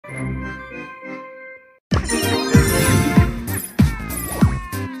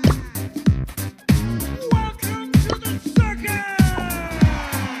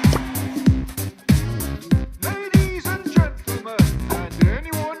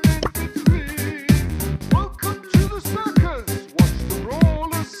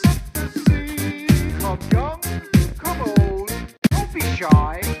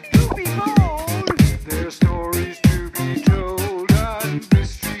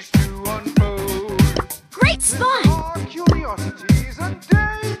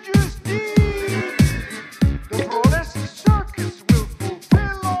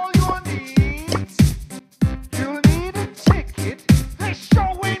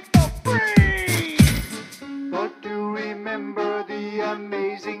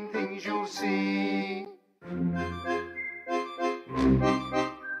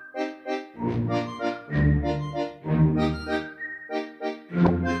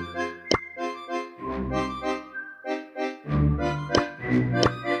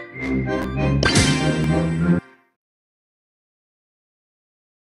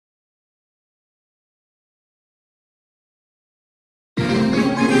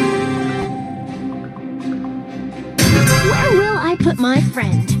my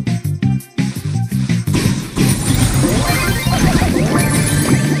friend?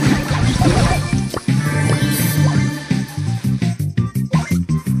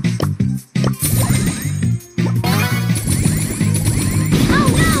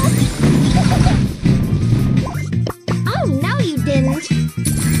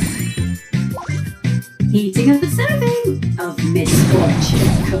 Eating of the serving of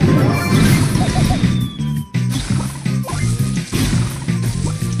misfortune cookies.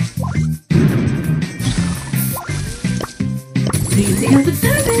 Eating of the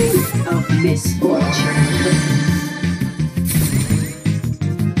serving of misfortune cookies.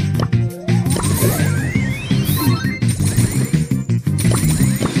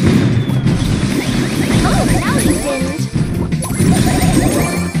 Oh, now you didn't.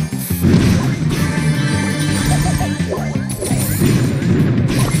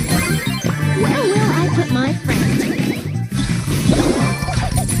 Where will I put my friend?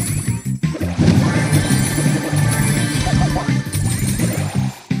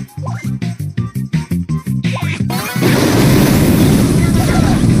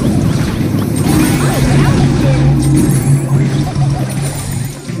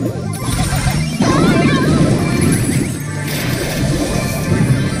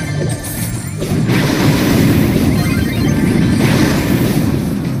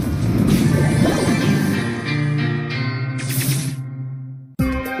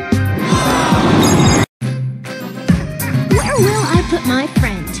 Where will I put my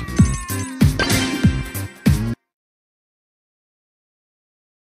friend?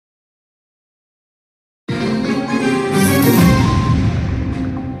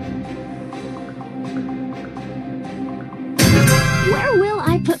 Where will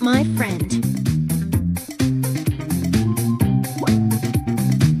I put my friend?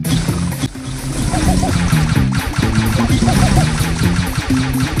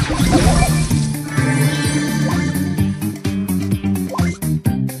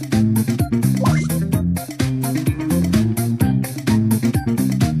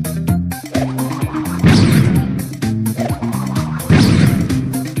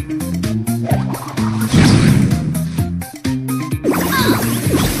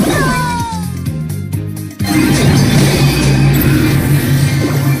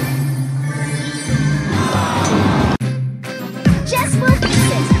 Jess will fix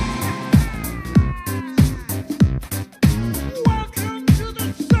it. Welcome to the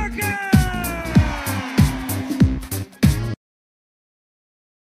circus!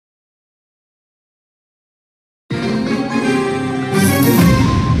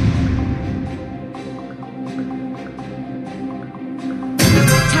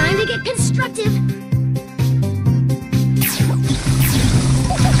 Time to get constructive.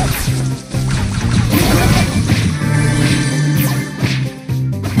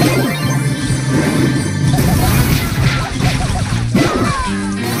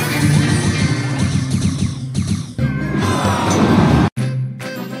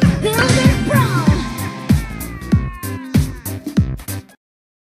 Builder Brawl.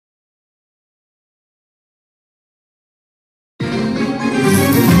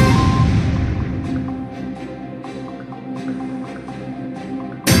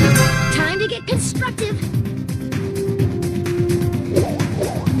 Time to get constructive.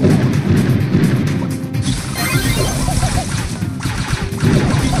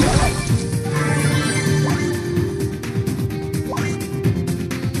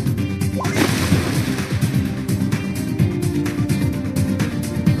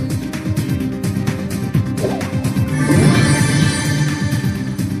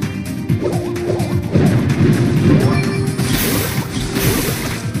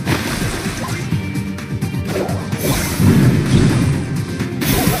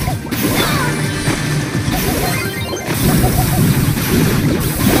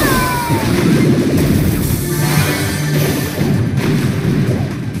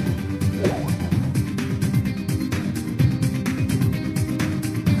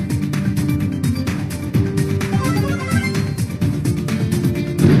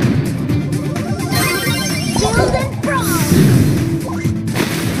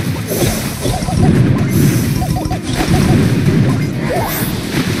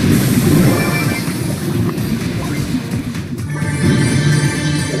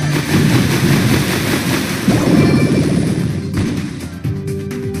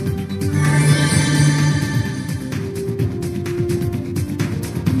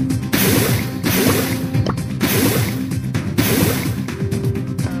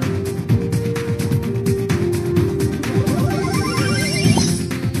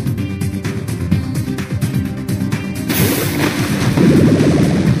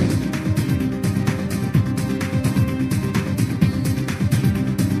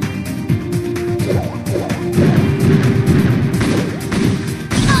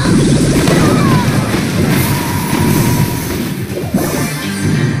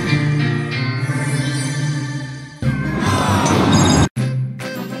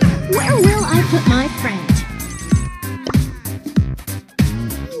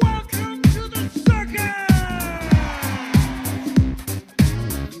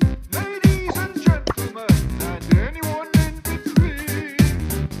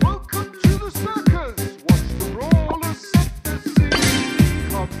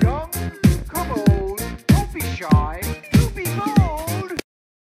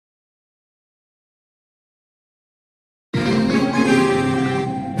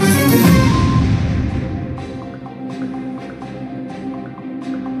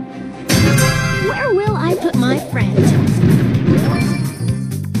 I put my friend?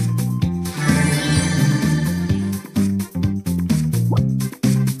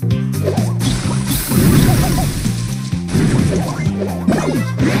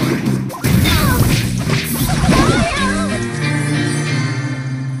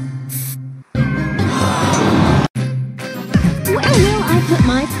 Where will I put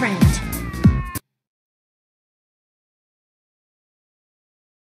my friend?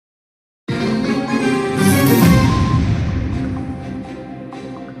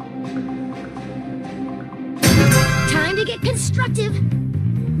 Time to get constructive.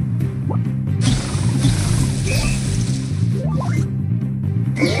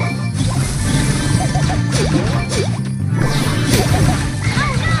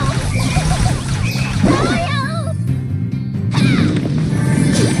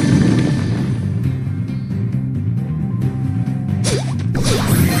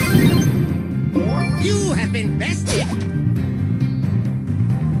 You have been bested.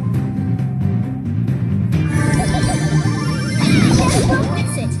 We'll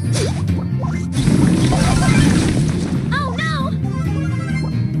fix it. Oh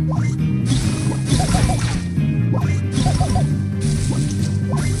no!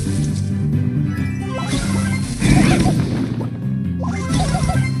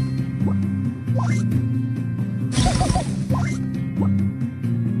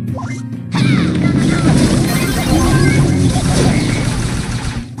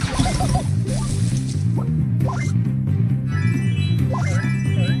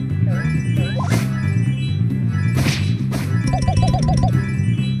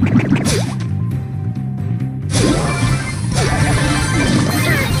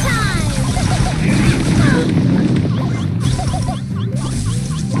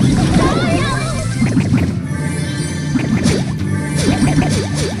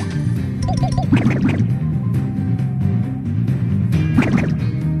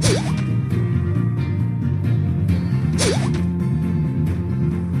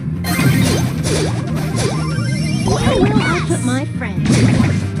 Where will I put my friend?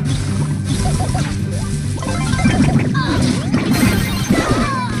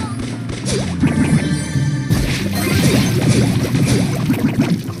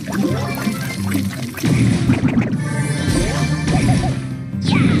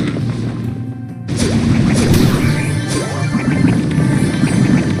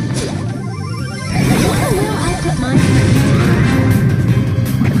 Where will I put my friend?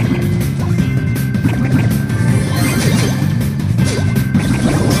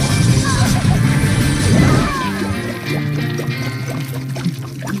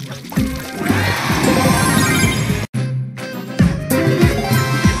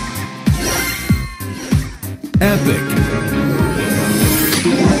 Epic.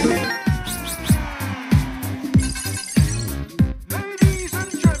 Ladies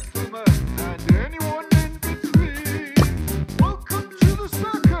and gentlemen, and anyone in between, welcome to the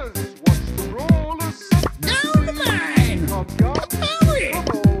circus. Watch the brawlers Down the line. come young, Hurry.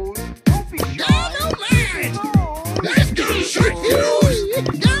 come old. Don't be shy. Down the line. No. Let's go, short fuse.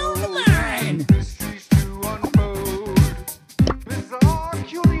 Down the line. Mysteries to unfold, bizarre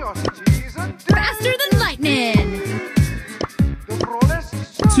curiosities and Faster than lightning! the brawlers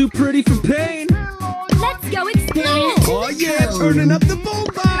Too pretty for pain. Let's go explore! Oh yeah, turning up the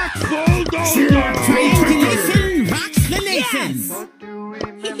boombox. Transformation rocks the nation. But do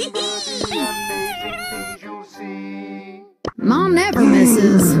remember these amazing things you'll see. Mom never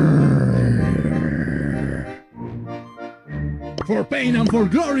misses. For pain and for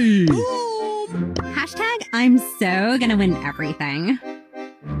glory. Hashtag I'm so gonna win everything.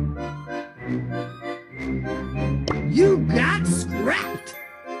 You got scrapped.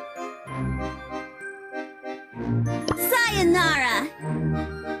 Sayonara!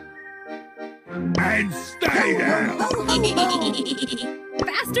 And stay there.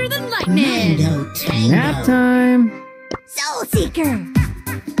 Faster than lightning! Nap time. Soul Seeker!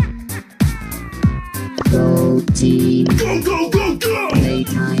 Go team, Go, go, go, go.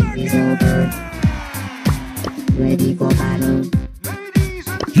 playtime is over. Ready for battle. Ladies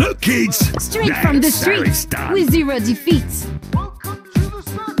and Look, kids. Straight from the That's how it's street done. with 0 defeats. welcome to the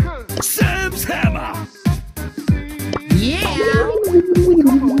circus. Sam's hammer. Yeah.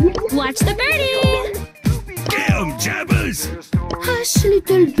 Watch the birdie! Get 'em, jabbers. Hush,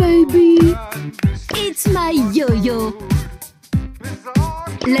 little baby. It's my yo-yo.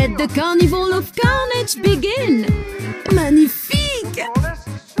 Let the carnival of carnage begin. Magnifique!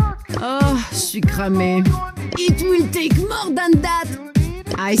 Oh, je suis cramée. It will take more than that.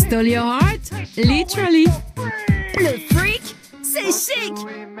 I stole your heart, literally. Le freak, C'est chic!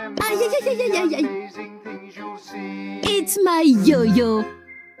 Remember Aïe, aïe, aïe, aïe, aïe, aïe. amazing things you'll see. It's my yo-yo.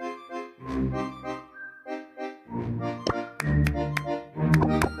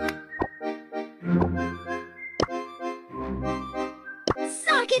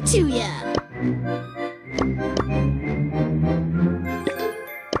 Sock it to ya.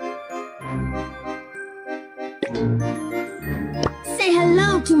 Say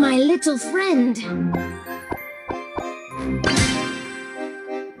hello to my little friend.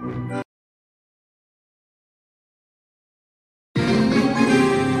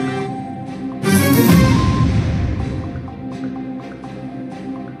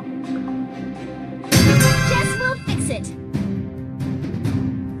 Jess will fix it.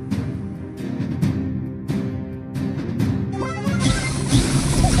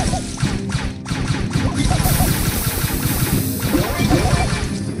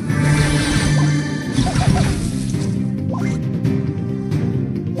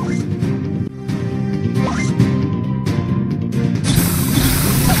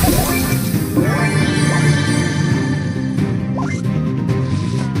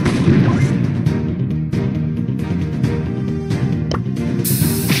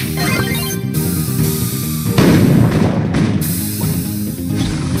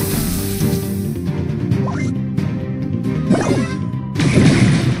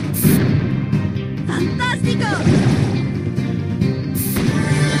 ¡Fantástico!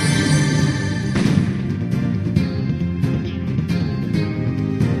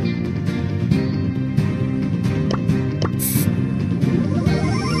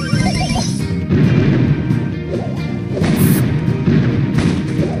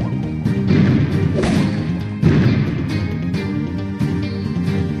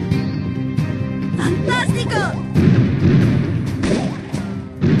 ¡Fantástico!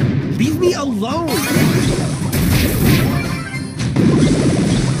 Leave me alone!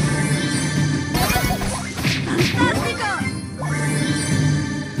 ¡Fantástico!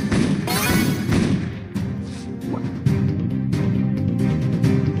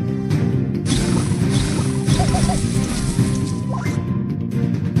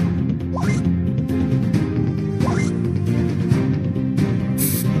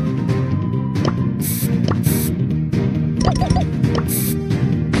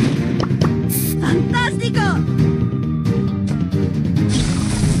 ¡Fantástico!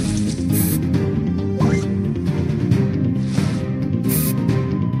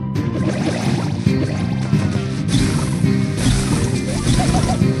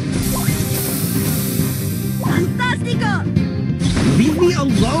 ¡Fantástico! Leave me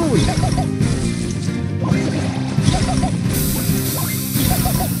alone!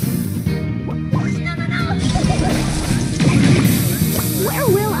 Where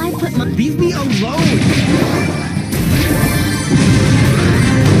will I put my... Leave me alone!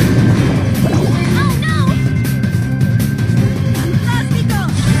 Oh no! ¡Fantástico!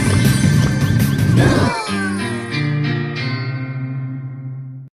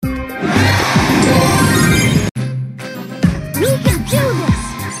 We can do this!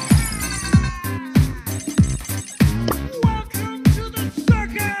 Welcome to the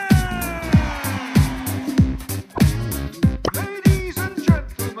circus! Ladies and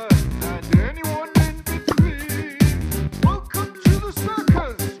gentlemen, and anyone in between, welcome to the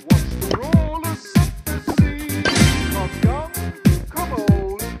circus. Watch the brawlers set the scene. Come young, come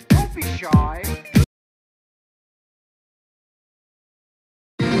old, don't be shy.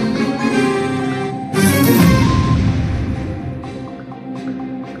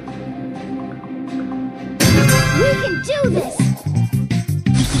 We can do this!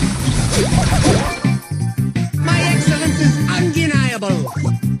 My excellence is undeniable!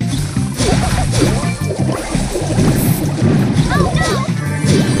 Oh no!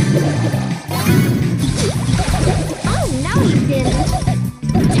 Oh no you didn't!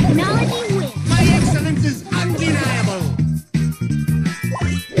 Technology wins! My excellence is undeniable!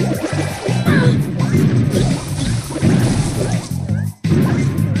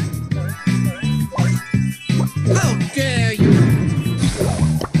 How dare you!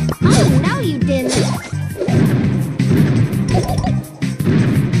 Oh no you didn't!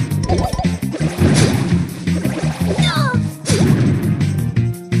 No!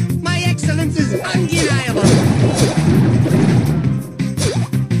 My excellence is undeniable!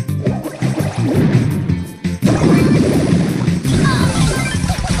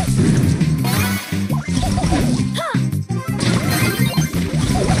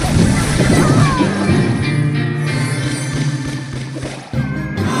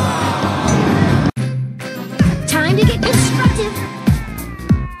 Time to get constructive!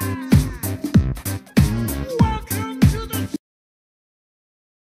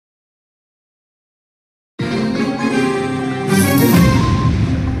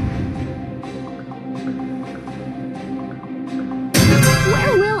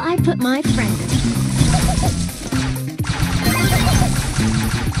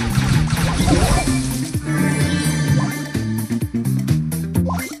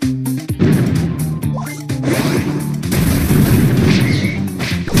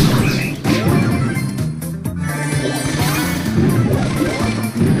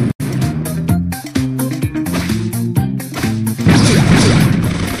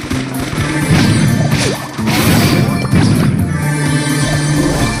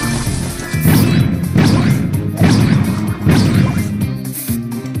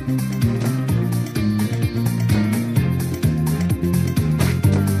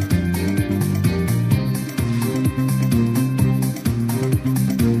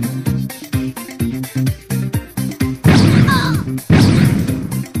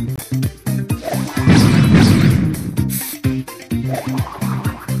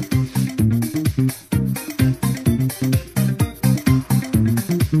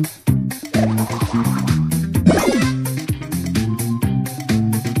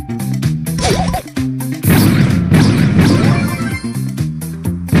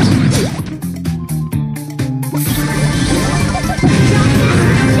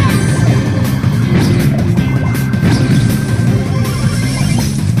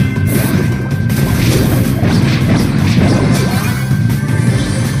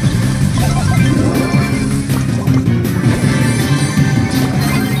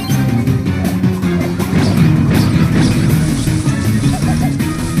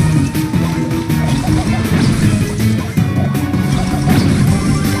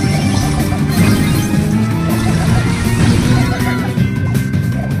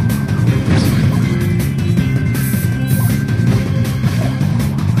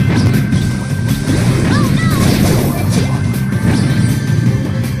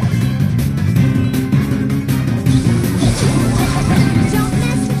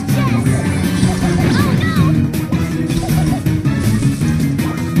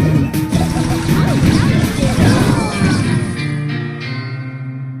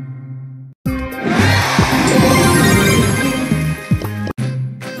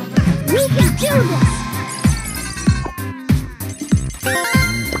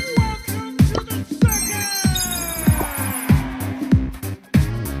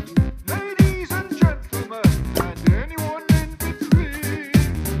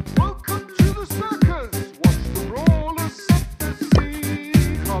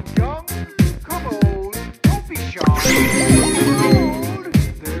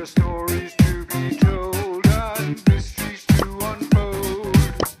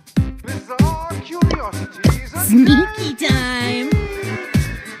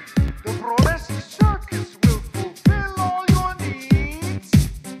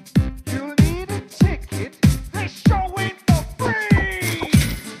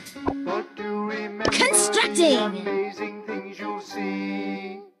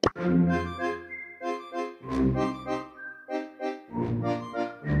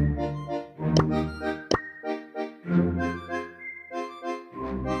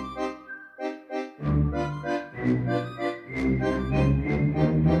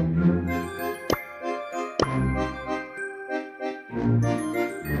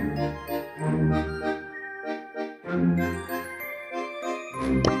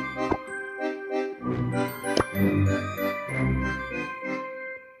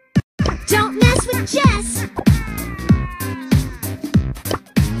 Don't mess with Jess!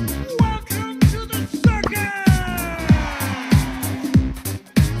 Welcome to the circus!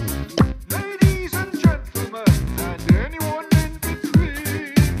 Ladies and gentlemen, and anyone in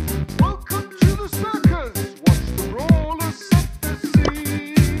between, welcome to the circus. Watch the rollers set the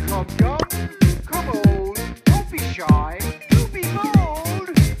scene. Come young, come old, don't be shy, do be bold.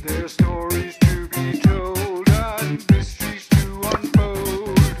 There's stories to be told and mysteries to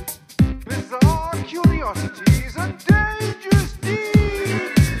unfold. Bizarre curiosities and dangerous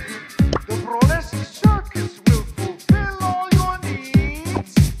deeds. The Brawlesque Circus will fulfill all your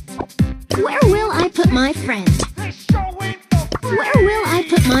needs. Where will I put my friend? This show ain't for free. Where will I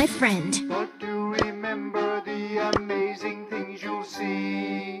put my friend? But do remember the amazing things you'll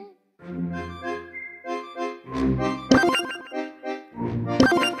see.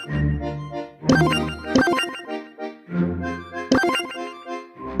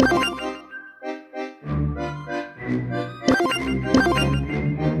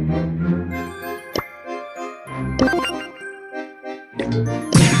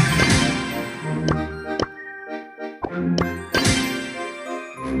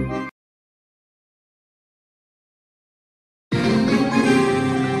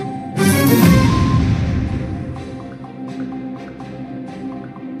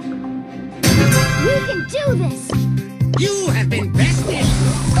 We can do this! You have been bested!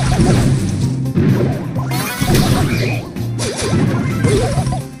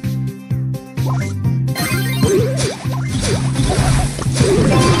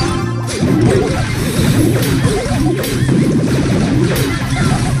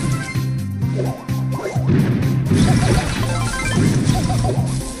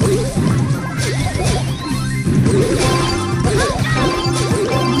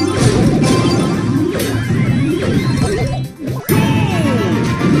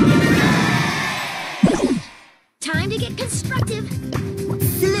 Time to get constructive!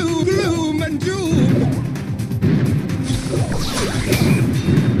 Gloom and doom!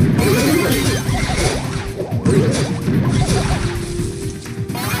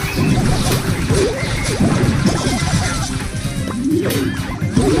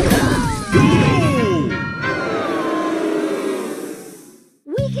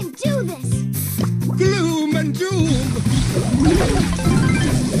 We can do this! Gloom and doom!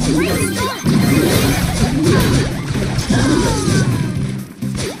 Great start!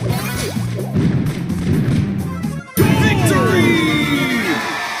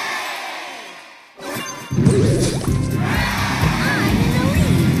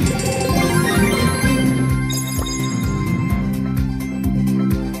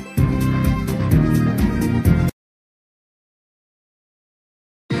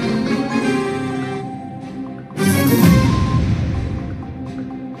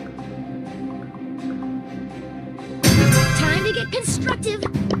 Time to get constructive!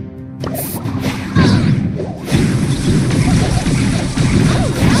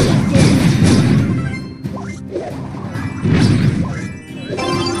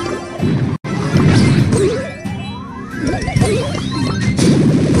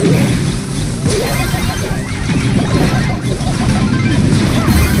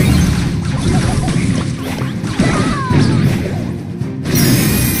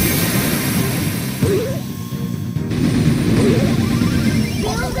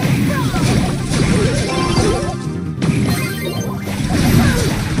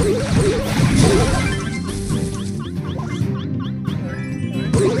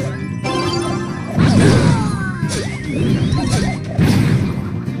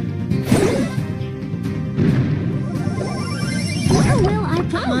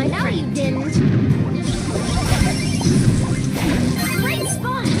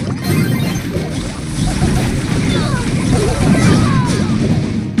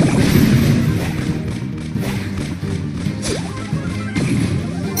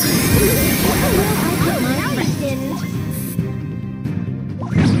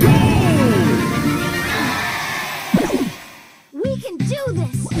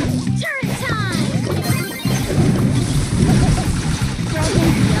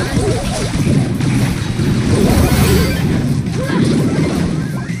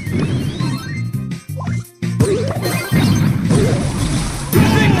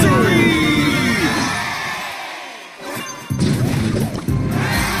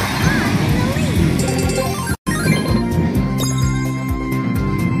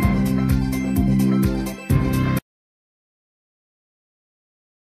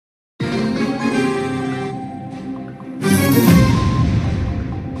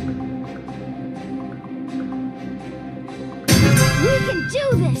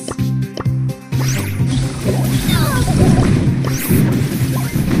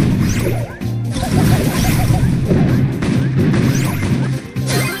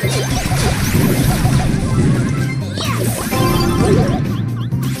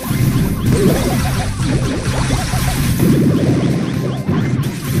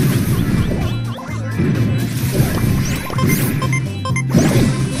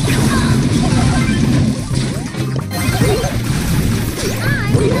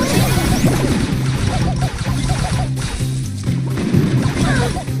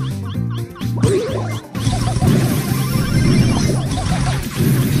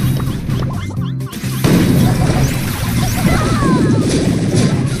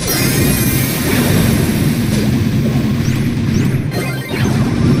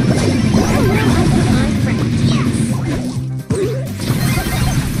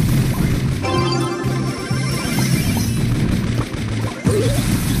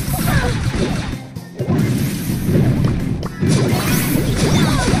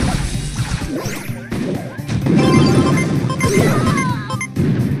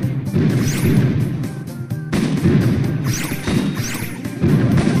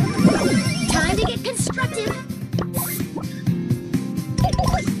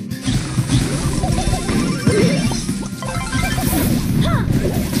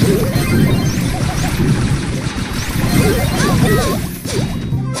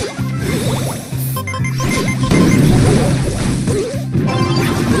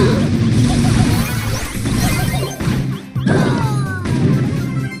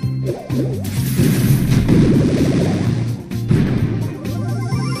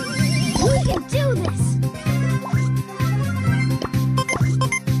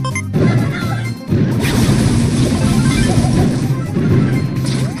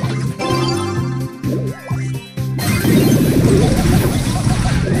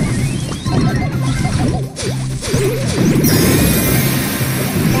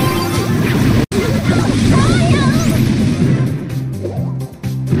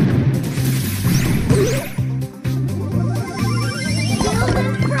 Build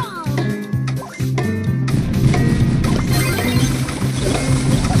and brawl.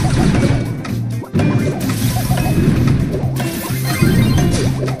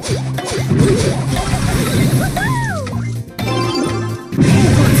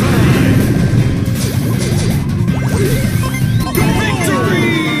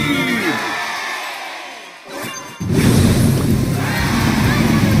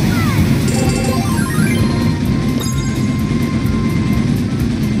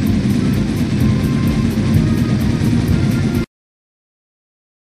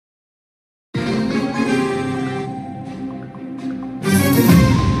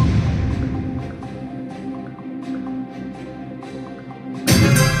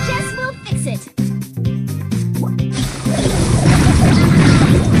 Jess will fix it.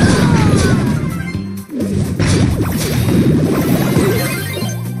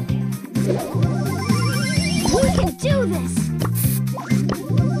 We can do this.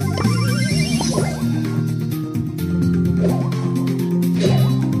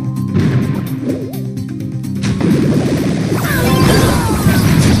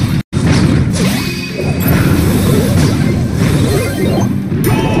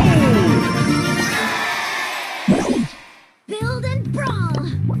 Build and brawl.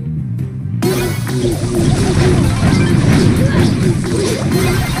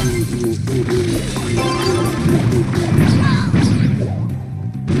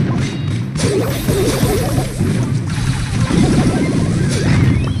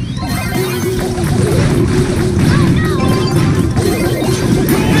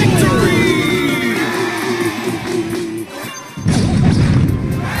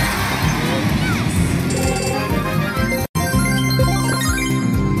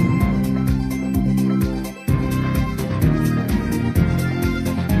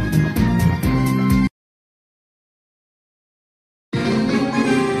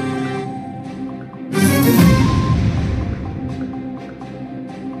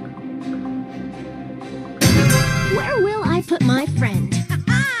 Where will I put my friend?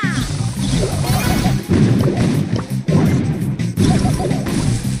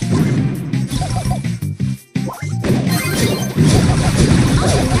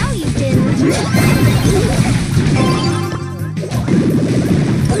 Oh, now you didn't.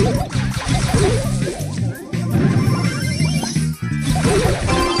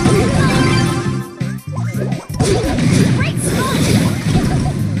 Great spot!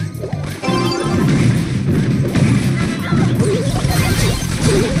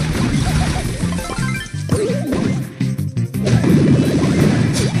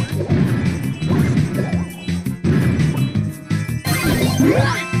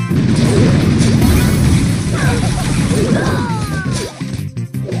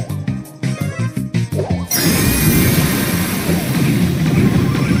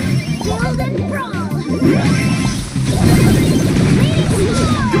 Build and brawl.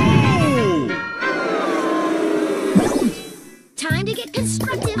 Time to get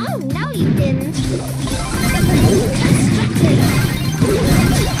constructive. Oh, no you didn't.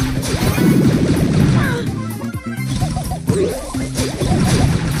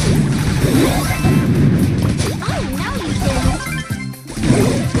 Oh, no you didn't.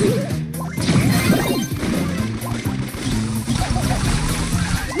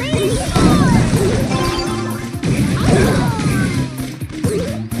 Ladies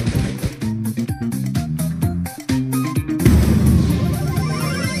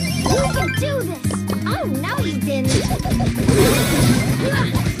We can do this! Oh, no you didn't!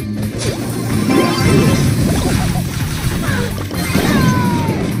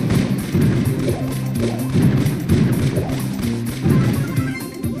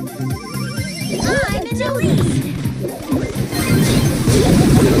 I'm in the lead!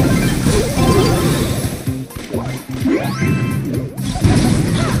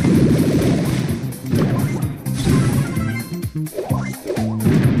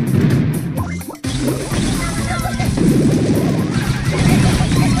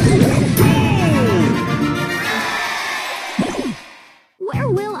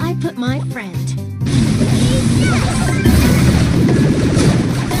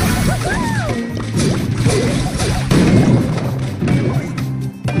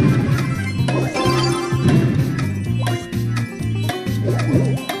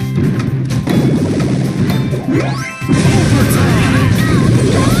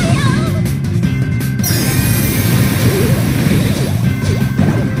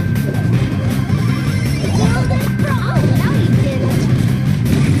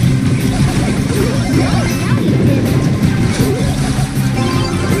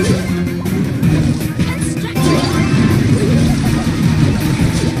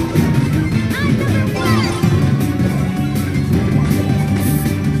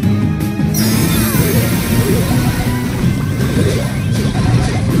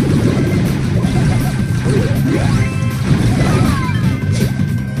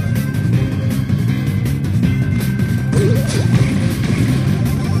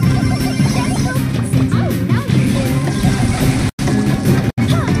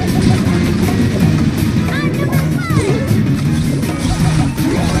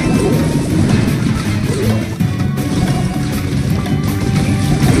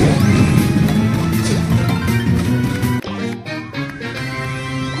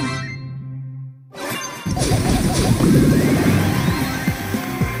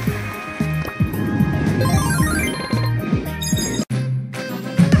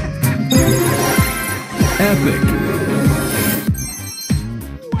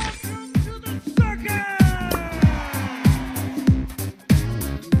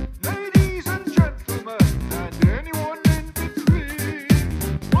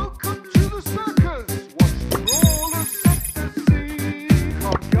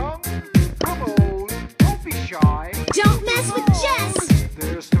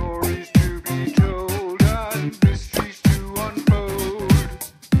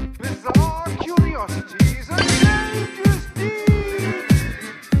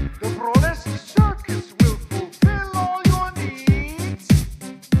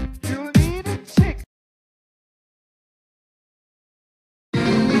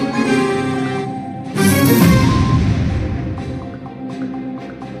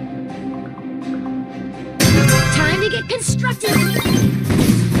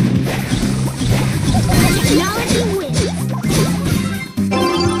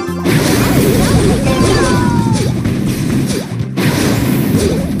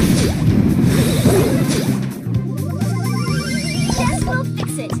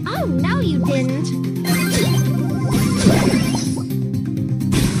 it. Oh, no, you didn't.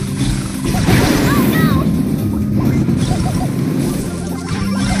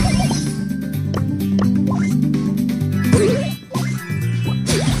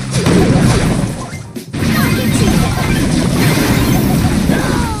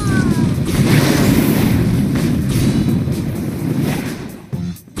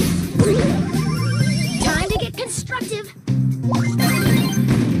 Time to get constructive.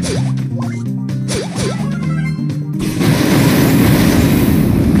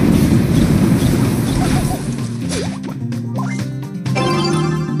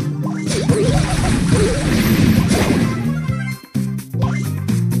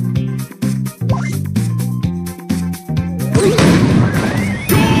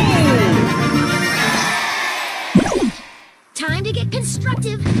 Time to get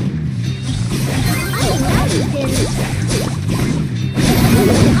constructive. Oh, now you didn't.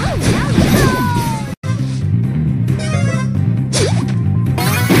 Oh, now you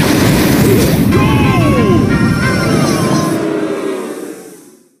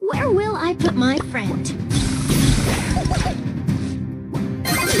Where will I put my friend?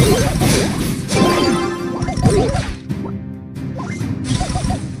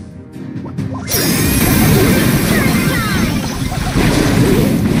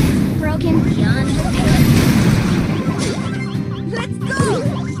 Broken beyond repair. Let's go!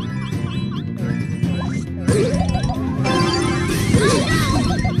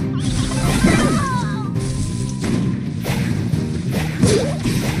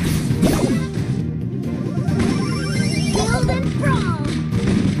 Build and brawl!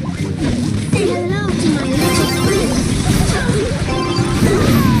 Say hello to my little friend!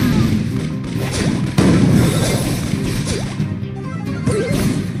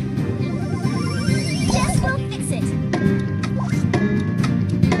 Jess will fix it!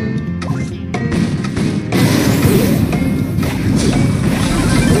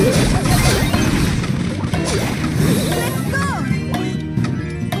 Let's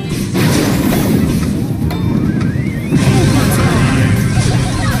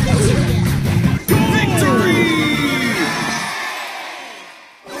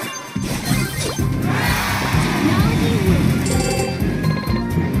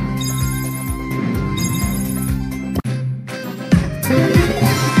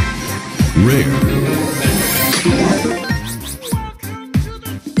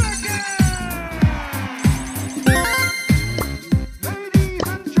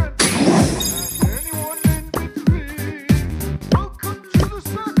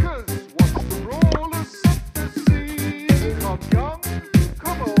go!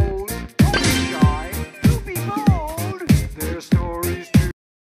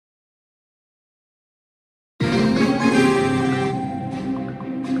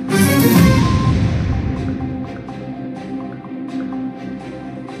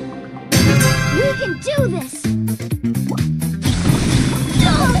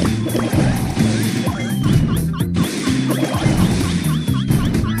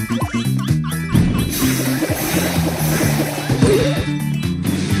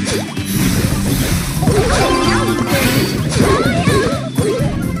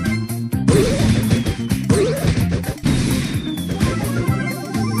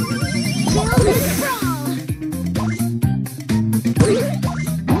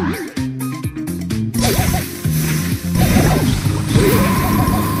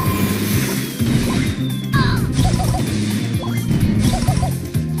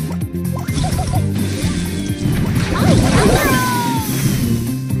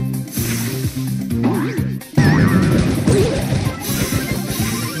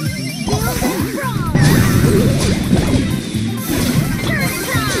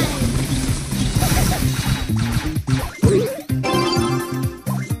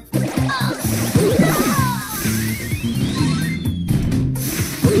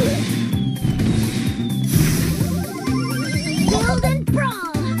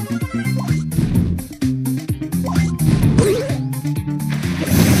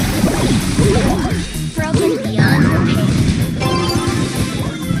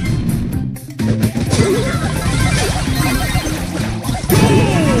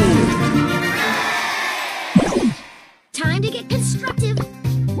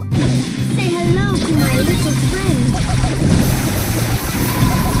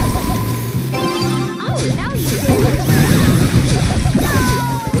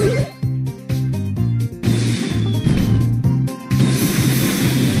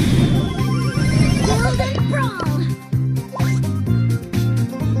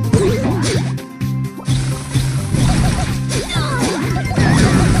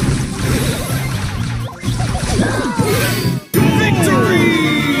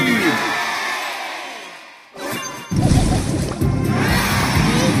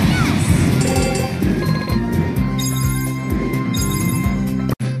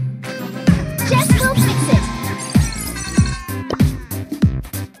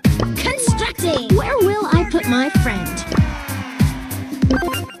 my friend.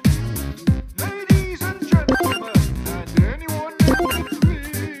 Ladies and gentlemen, and anyone in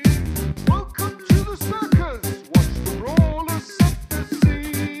between, welcome to the circus. Watch the rollers set the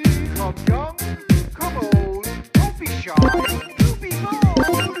scene. Come young, come old, don't be shy, do be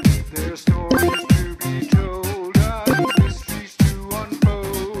bold. There are stories to be told and mysteries to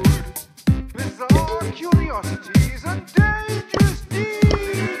unfold. Bizarre curiosities and dangerous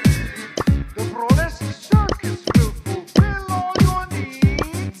deeds. The Brawlesque Circus will fulfill all your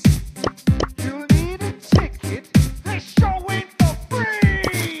needs. You'll need a ticket, they're showing for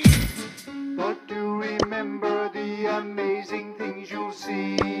free. But do remember the amazing things you'll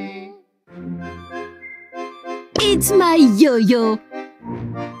see. It's my yo-yo.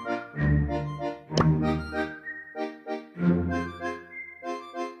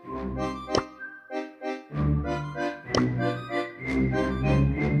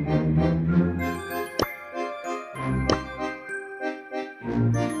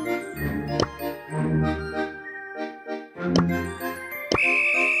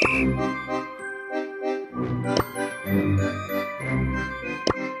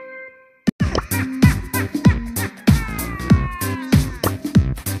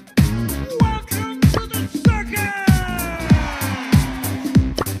 Welcome to the circus!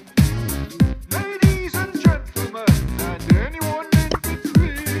 Ladies and gentlemen, and anyone in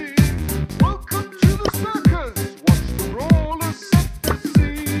between, welcome to the circus. Watch the rollers set the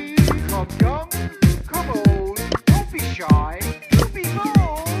scene. Come young, come old, don't be shy, do be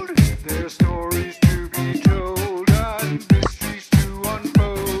bold. There are stories to be told and mysteries to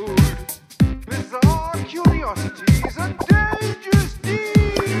unfold. Bizarre curiosities and dangerous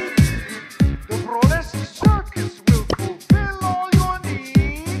deeds. The Brawlesque Circus will fulfill all your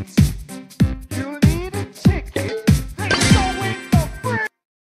needs. You'll need a ticket, they're showing for free.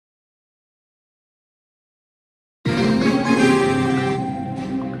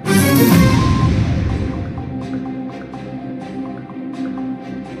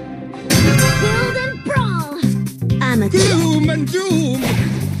 Build and brawl. I'm a Gloom and doom.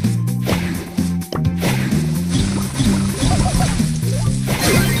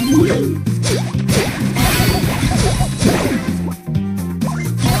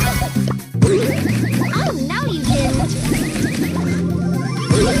 Oh, no you didn't.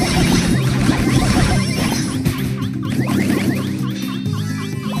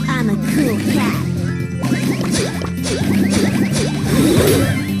 I'm a cool cat.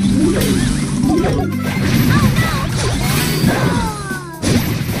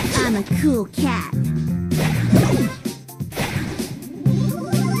 I'm a cool cat.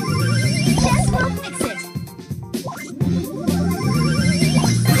 Jess will fix it.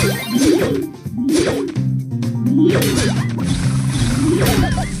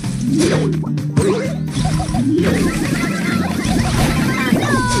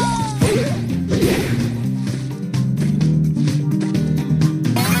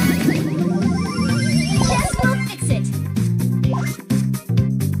 Jess will fix it.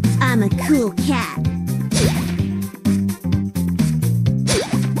 I'm a cool cat.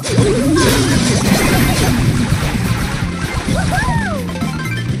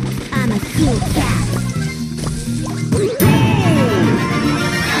 I'm a cool cat.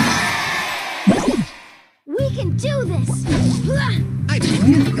 We can do this.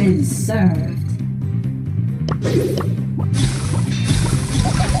 You've been served.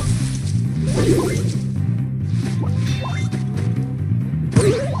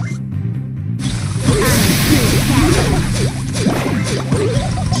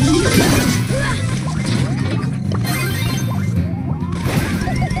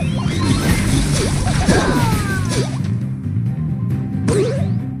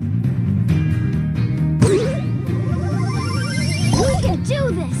 We can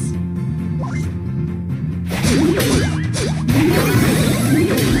do this.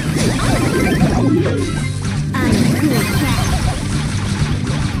 I'm a cool cat.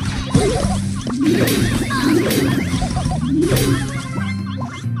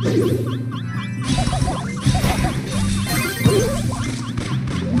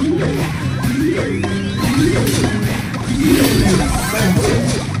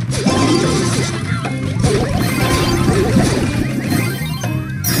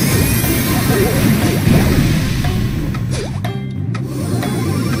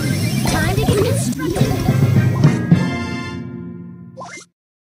 Time to get constructive.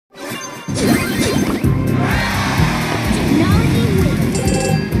 Technology wins.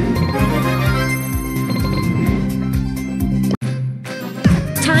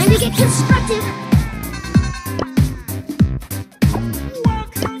 Time to get constructive.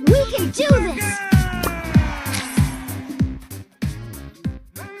 Welcome We can do this.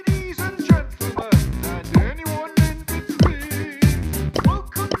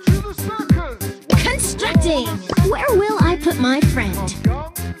 Interesting. Where will I put my friend?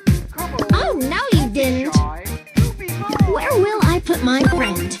 Oh, no you didn't. Where will I put my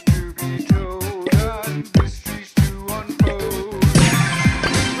friend?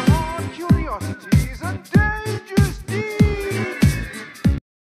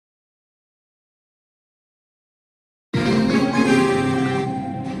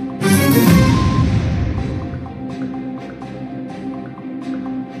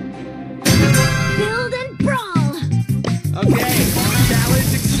 Build and brawl. Okay,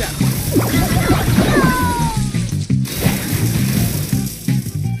 challenge accepted.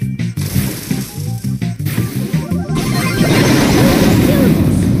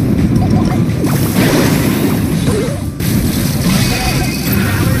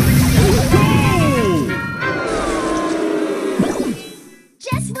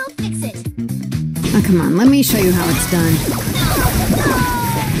 Jess will fix it. Oh, come on, let me show you how it's done.